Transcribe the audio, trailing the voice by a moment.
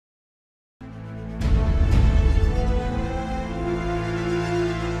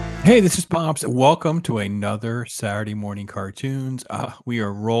Hey, this is Pops. Welcome to another Saturday morning cartoons. We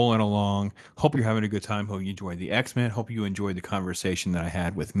are rolling along. Hope you're having a good time. Hope you enjoyed the X-Men. Hope you enjoyed the conversation that I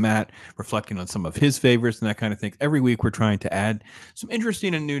had with Matt, reflecting on some of his favorites and that kind of thing. Every week, we're trying to add some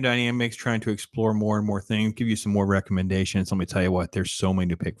interesting and new dynamics, trying to explore more and more things, give you some more recommendations. Let me tell you what, there's so many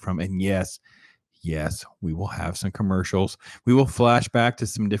to pick from. And yes, we will have some commercials. We will flash back to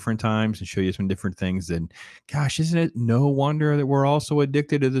some different times and show you some different things. And gosh, isn't it no wonder that we're all so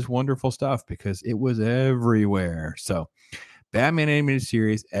addicted to this wonderful stuff because it was everywhere. So, Batman Animated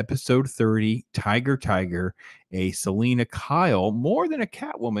Series, episode 30, Tyger, a Selena Kyle, more than a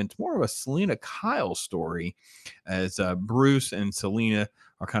Catwoman, it's more of a Selena Kyle story as Bruce and Selena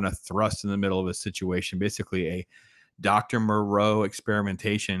are kind of thrust in the middle of a situation, basically a Dr. Moreau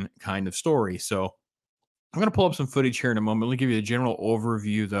experimentation kind of story. So I'm going to pull up some footage here in a moment. Let me give you a general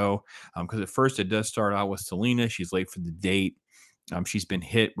overview, though, because at first it does start out with Selena. She's late for the date. She's been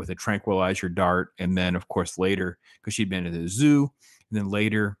hit with a tranquilizer dart. And then, of course, later, because she'd been at the zoo, and then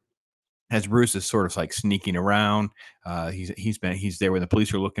later, as Bruce is sort of like sneaking around, he's there when the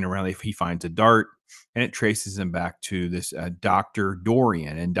police are looking around. He finds a dart, and it traces him back to this Dr.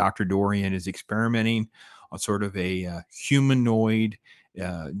 Dorian. And Dr. Dorian is experimenting on sort of a humanoid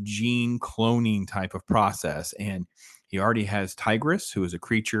gene cloning type of process. And he already has Tygrus, who is a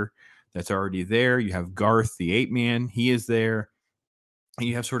creature that's already there. You have Garth, the ape man. He is there. And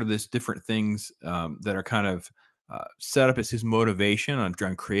you have sort of this different things that are kind of set up as his motivation on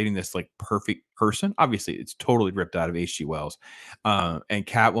creating this like perfect person. Obviously, it's totally ripped out of H.G. Wells. And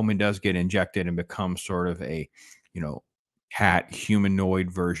Catwoman does get injected and becomes sort of a, cat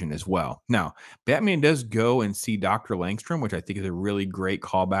humanoid version as well. Now, Batman does go and see Dr. Langstrom, which I think is a really great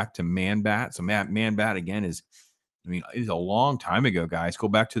callback to Man Bat. So Man Bat again is a long time ago, guys. Go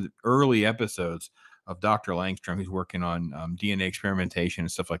back to the early episodes of Dr. Langstrom. He's working on DNA experimentation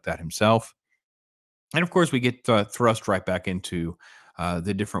and stuff like that himself. And of course, we get thrust right back into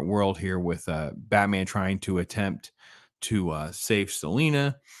the different world here with Batman trying to attempt to save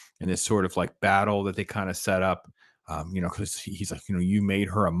Selena in this sort of like battle that they kind of set up. Because he's like, you made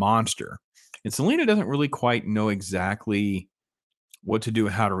her a monster. And Selena doesn't really quite know exactly what to do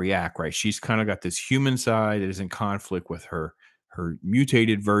and how to react, right? She's kind of got this human side that is in conflict with her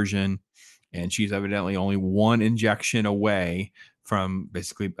mutated version. And she's evidently only one injection away from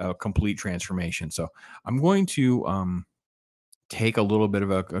basically a complete transformation. So I'm going to take a little bit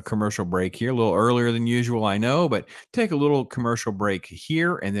of a commercial break here, a little earlier than usual, I know, but take a little commercial break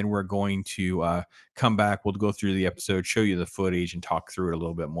here, and then we're going to come back. We'll go through the episode, show you the footage, and talk through it a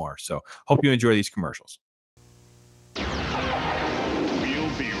little bit more. So hope you enjoy these commercials. We'll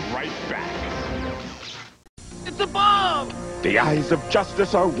be right back. It's a bomb! The eyes of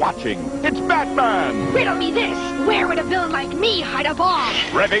justice are watching. It's Batman! Riddle me this! Where would a villain like me hide a bomb?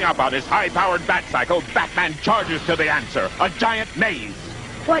 Revving up on his high-powered bat cycle, Batman charges to the answer. A giant maze.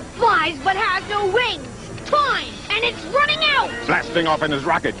 What flies but has no wings? Time! And it's running out! Blasting off in his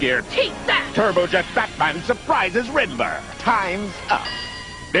rocket gear, Take that! Turbojet Batman surprises Riddler. Time's up.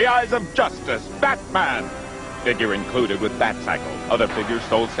 The eyes of justice, Batman. Figure included with bat cycle. Other figures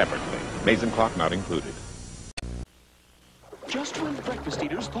sold separately. Mason clock not included. Just when breakfast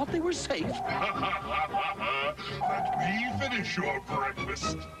eaters thought they were safe. Let me finish your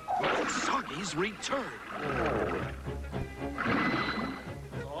breakfast. Sardi's return.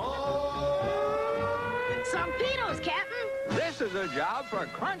 Some pedos, Captain! This is a job for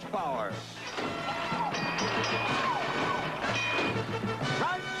Crunch Power.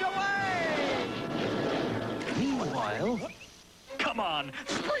 Crunch away! Meanwhile... Come on,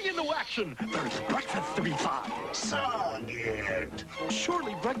 spring into action! There's breakfast to be found. Soggy.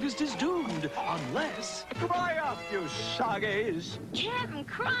 Surely breakfast is doomed, unless... Dry up, you soggies. Captain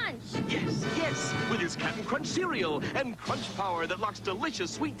Crunch! Yes, with his Captain Crunch cereal and Crunch Power that locks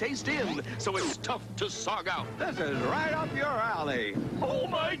delicious sweet taste in, so it's tough to sog out. This is right up your alley. Oh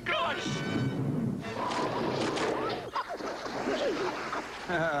my gosh!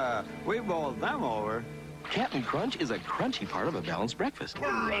 We bowled them over. Captain Crunch is a crunchy part of a balanced breakfast.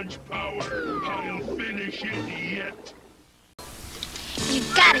 Crunch power. I'll finish it yet.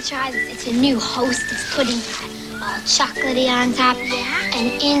 You've got to try this. It's a new Hostess pudding pie. All chocolatey on top. Yeah?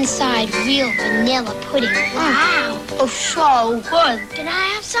 And inside real vanilla pudding. Wow! Oh, so good. Can I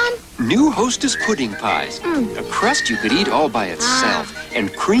have some? New Hostess pudding pies. A crust you could eat all by itself,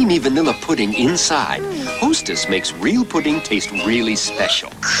 and creamy vanilla pudding inside. Hostess makes real pudding taste really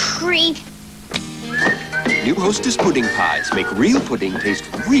special. Cream. New Hostess pudding pies make real pudding taste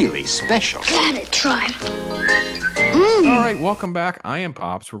really special. Gotta try. All right, welcome back. I am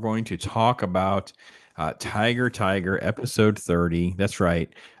Pops. We're going to talk about Tyger, episode 30. That's right.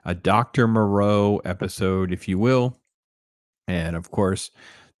 A Dr. Moreau episode, if you will. And of course,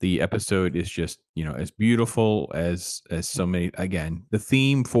 the episode is just, as beautiful as so many. Again, the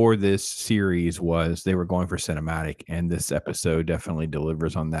theme for this series was they were going for cinematic, and this episode definitely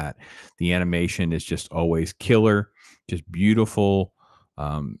delivers on that. The animation is just always killer, just beautiful,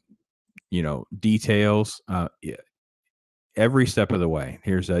 details. Every step of the way.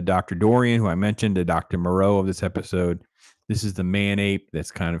 Here's Dr. Dorian, who I mentioned, the Dr. Moreau of this episode. This is the man ape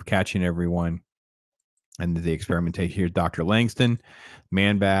that's kind of catching everyone. And the experimentation. Here's Dr. Langstrom,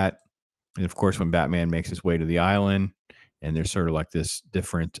 Man Bat. And of course, when Batman makes his way to the island, and there's sort of like this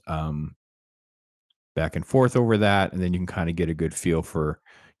different back and forth over that. And then you can kind of get a good feel for,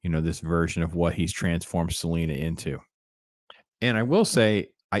 this version of what he's transformed Selina into. And I will say,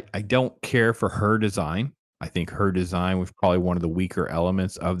 I don't care for her design. I think her design was probably one of the weaker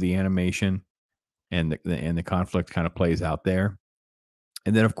elements of the animation, and the conflict kind of plays out there.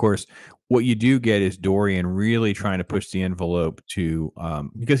 And then, of course, what you do get is Dorian really trying to push the envelope to,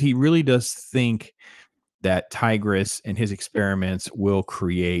 because he really does think that Tygrus and his experiments will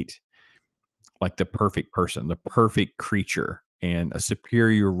create like the perfect person, the perfect creature, and a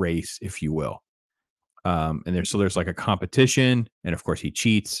superior race, if you will. And there's like a competition, and of course he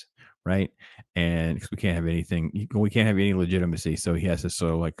cheats, right? And because we can't have any legitimacy, so he has this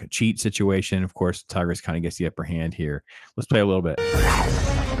sort of like a cheat situation. Of course, Tygrus kind of gets the upper hand here. Let's play a little bit.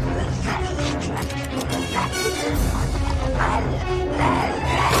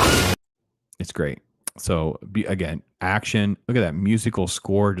 It's great. So again, action. Look at that musical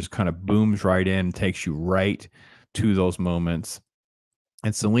score, just kind of booms right in and takes you right to those moments.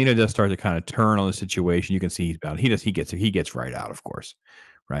 And Selina does start to kind of turn on the situation. You can see he's bound. He gets right out, of course,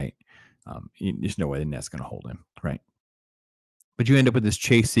 right? There's no way the net's going to hold him, right? But you end up with this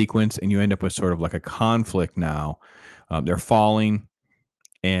chase sequence, and you end up with sort of like a conflict now. They're falling,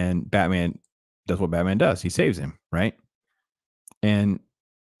 and Batman does what Batman does. He saves him, right? And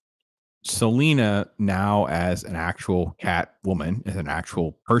Selina, now as an actual Catwoman, as an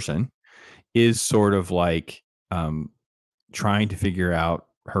actual person, is sort of like trying to figure out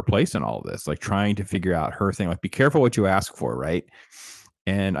her place in all of this, like trying to figure out her thing. Like, be careful what you ask for, right?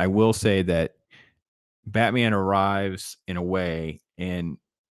 And I will say that Batman arrives in a way, and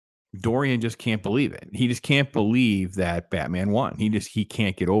Dorian just can't believe it. He just can't believe that Batman won. He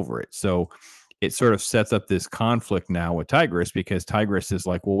can't get over it. So it sort of sets up this conflict now with Tygrus, because Tygrus is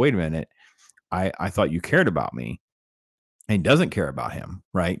like, well, wait a minute. I thought you cared about me. And doesn't care about him,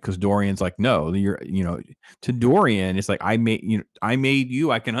 right? Because Dorian's like, no, to Dorian, it's like, I made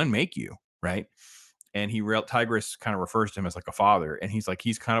you, I can unmake you, right? And Tygrus kind of refers to him as like a father, and he's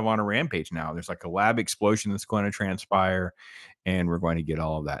kind of on a rampage now. There's like a lab explosion that's going to transpire, and we're going to get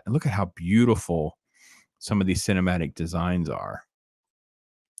all of that. And look at how beautiful some of these cinematic designs are.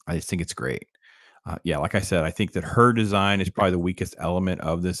 I just think it's great. Yeah, like I said, I think that her design is probably the weakest element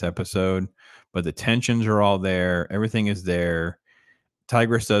of this episode, but the tensions are all there. Everything is there.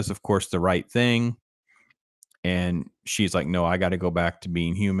 Tygrus does, of course, the right thing. And she's like, no, I got to go back to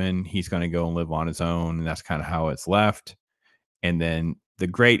being human. He's going to go and live on his own. And that's kind of how it's left. And then the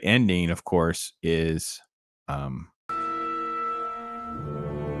great ending, of course, is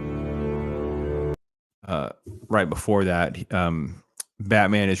right before that,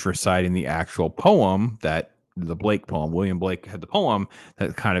 Batman is reciting the actual poem that the Blake poem. William Blake had the poem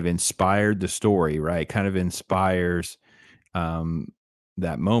that kind of inspired the story, right? Kind of inspires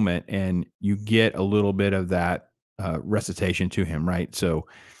that moment, and you get a little bit of that recitation to him, right? So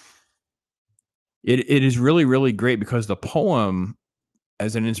it is really, really great, because the poem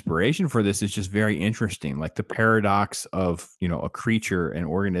as an inspiration for this is just very interesting. Like the paradox of, a creature, an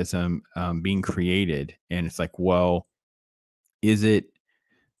organism being created. And it's like, well, is it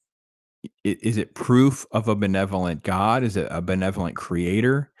proof of a benevolent God? Is it a benevolent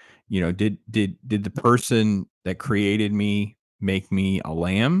creator? Did the person that created me make me a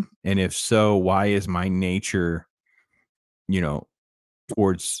lamb? And if so, why is my nature,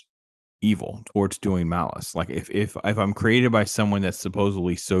 towards evil, towards doing malice? Like if I'm created by someone that's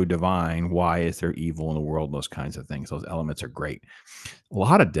supposedly so divine, why is there evil in the world? Those kinds of things. Those elements are great. A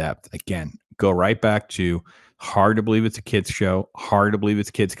lot of depth. Again, go right back to hard to believe it's a kids show, hard to believe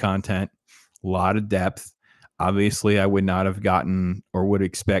it's kids content. A lot of depth. Obviously, I would not have gotten or would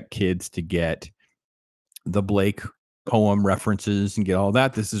expect kids to get the Blake poem references and get all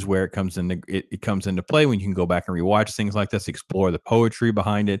that. This is where it comes into play when you can go back and rewatch things like this, explore the poetry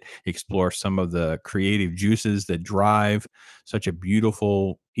behind it, explore some of the creative juices that drive such a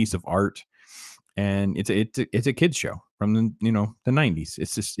beautiful piece of art. And it's a kids show from the 90s.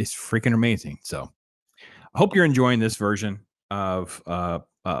 It's freaking amazing. So I hope you're enjoying this version of our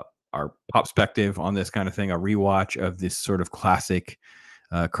Popspective on this kind of thing, a rewatch of this sort of classic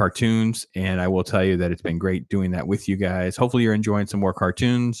cartoons. And I will tell you that it's been great doing that with you guys. Hopefully you're enjoying some more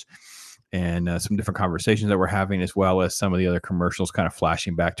cartoons and some different conversations that we're having, as well as some of the other commercials kind of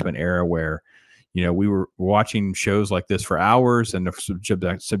flashing back to an era where, you know, we were watching shows like this for hours and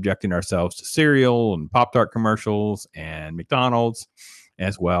subjecting ourselves to cereal and Pop-Tart commercials and McDonald's,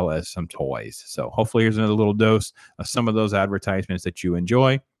 as well as some toys. So hopefully here's another little dose of some of those advertisements that you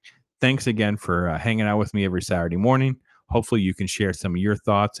enjoy. Thanks again for hanging out with me every Saturday morning. Hopefully you can share some of your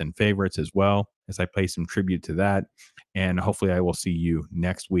thoughts and favorites as well as I pay some tribute to that. And hopefully I will see you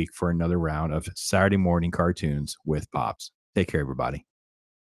next week for another round of Saturday morning cartoons with Pops. Take care, everybody.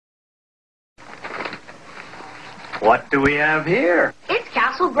 What do we have here? It's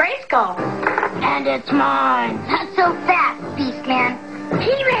Castle Grayskull. And it's mine. Not so fast, Beastman.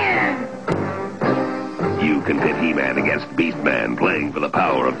 He-Man! You can pit He-Man against Beastman playing for the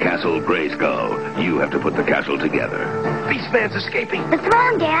power of Castle Grayskull. You have to put the castle together. Beastman's escaping. What's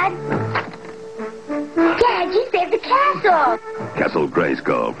wrong, Dad? Dad, you saved the castle. Castle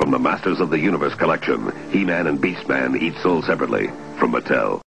Grayskull from the Masters of the Universe collection. He-Man and Beastman each sold separately from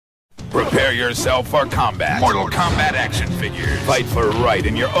Mattel. Prepare yourself for combat. Mortal Kombat action figures. Fight for right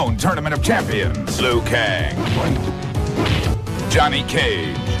in your own Tournament of Champions. Liu Kang. Johnny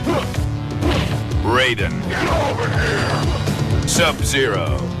Cage. Raiden. Get over here.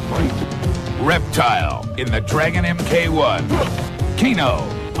 Sub-Zero. Reptile in the Dragon MK1. Kano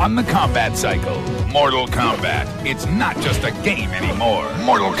on the Combat Cycle. Mortal Kombat. It's not just a game anymore.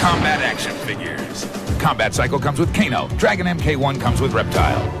 Mortal Kombat action figures. Combat Cycle comes with Kano. Dragon MK1 comes with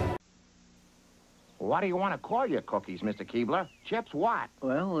Reptile. What do you want to call your cookies, Mr. Keebler? Chips what?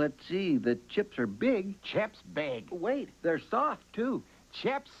 Well, let's see. The chips are big. Chips big. Wait, they're soft, too.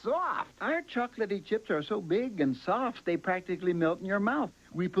 Chips soft. Our chocolatey chips are so big and soft, they practically melt in your mouth.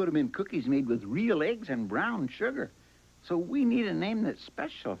 We put them in cookies made with real eggs and brown sugar. So we need a name that's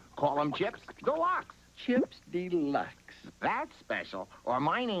special. Call them Chips Deluxe. Chips Deluxe. That's special, or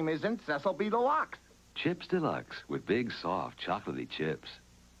my name isn't Cecil B. Deluxe. Chips Deluxe with big, soft, chocolatey chips.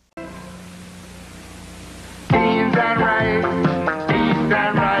 Beans and rice, beans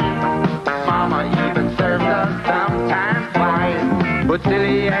and rice. Mama even served us sometimes twice. But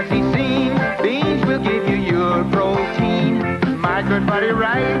silly as he seems, beans will give you your protein. My good buddy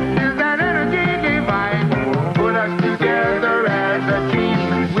rice is an